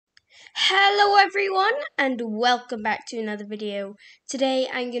Hello everyone and welcome back to another video. Today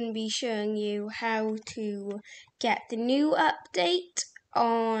I'm going to be showing you how to get the new update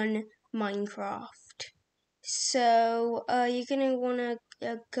on Minecraft. So you're going to want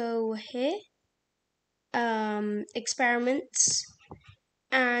to go here, experiments,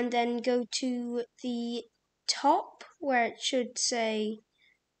 and then go to the top where it should say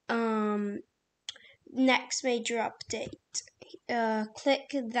next major update.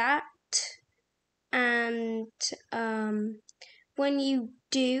 Click that. And when you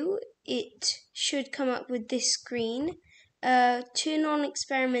do, it should come up with this screen. Turn on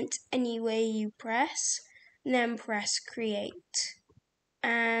experiment any way you press, and then press create,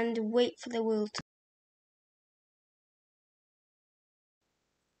 and wait for the world to.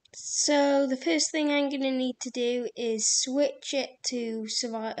 So the first thing I'm going to need to do is switch it to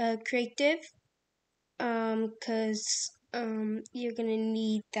creative, because you're going to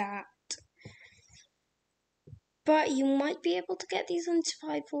need that. But you might be able to get these on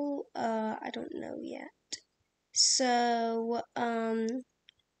survival, I don't know yet. So,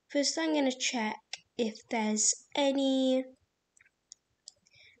 first I'm going to check if there's any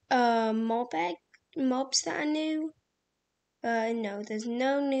mobs that are new. No, there's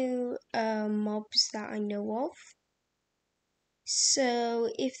no new mobs that I know of. So,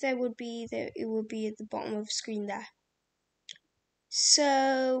 if there would be, it would be at the bottom of the screen there.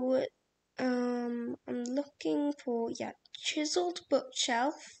 So, I'm looking for, chiseled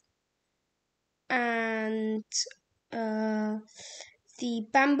bookshelf and the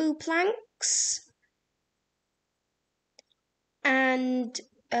bamboo planks and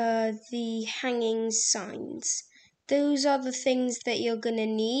the hanging signs. Those are the things that you're gonna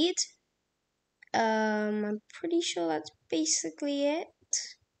need. I'm pretty sure that's basically it.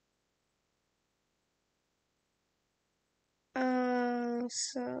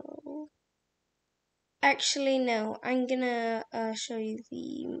 So actually no, I'm gonna show you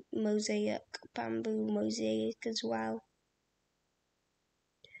the bamboo mosaic as well.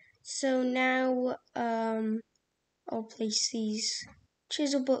 So now I'll place these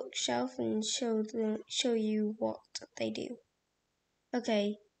chisel bookshelf and show you what they do.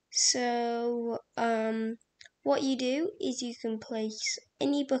 Okay, so what you do is you can place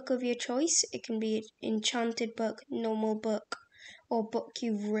any book of your choice. It can be an enchanted book, normal book, or book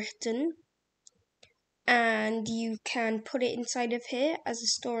you've written, and you can put it inside of here as a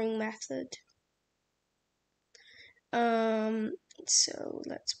storing method. So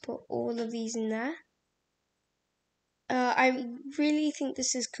let's put all of these in there. I really think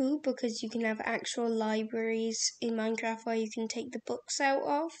this is cool because you can have actual libraries in Minecraft where you can take the books out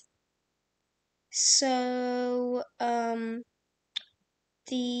of. So,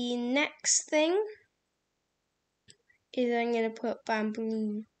 the next thing is I'm going to put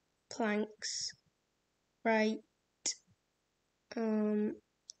bamboo planks right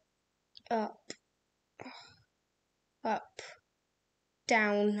up,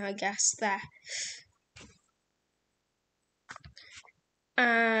 down, I guess, there.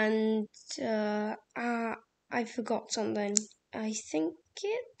 And I forgot something. I think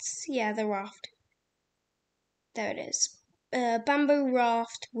it's, the raft. There it is. Bamboo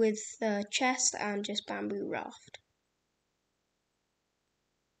raft with chest and just bamboo raft.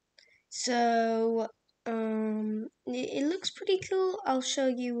 So, it looks pretty cool. I'll show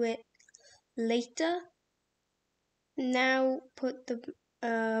you it later. Now put the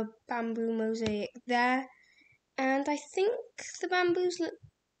bamboo mosaic there, and I think the bamboos look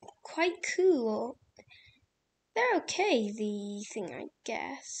quite cool. They're okay, the thing, I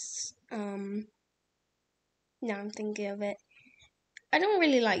guess. Now I'm thinking of it. I don't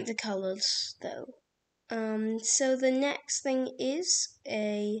really like the colours though. So the next thing is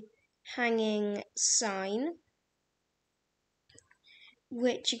a hanging sign,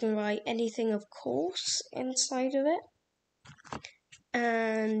 which you can write anything, of course, inside of it.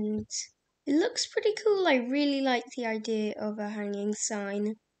 And it looks pretty cool. I really like the idea of a hanging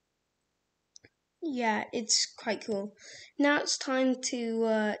sign. Yeah, it's quite cool. Now it's time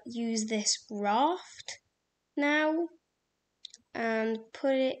to use this raft now and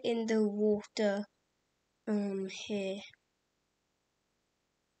put it in the water here.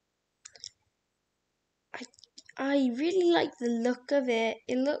 I really like the look of it.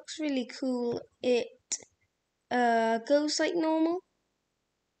 It looks really cool. It goes like normal.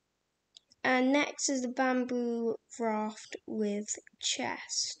 And next is the bamboo raft with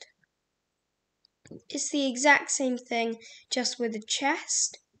chest. It's the exact same thing, just with a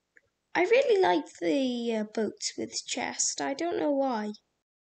chest. I really like the boats with chest. I don't know why.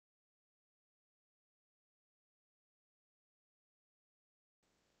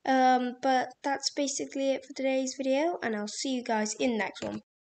 But that's basically it for today's video, and I'll see you guys in the next one.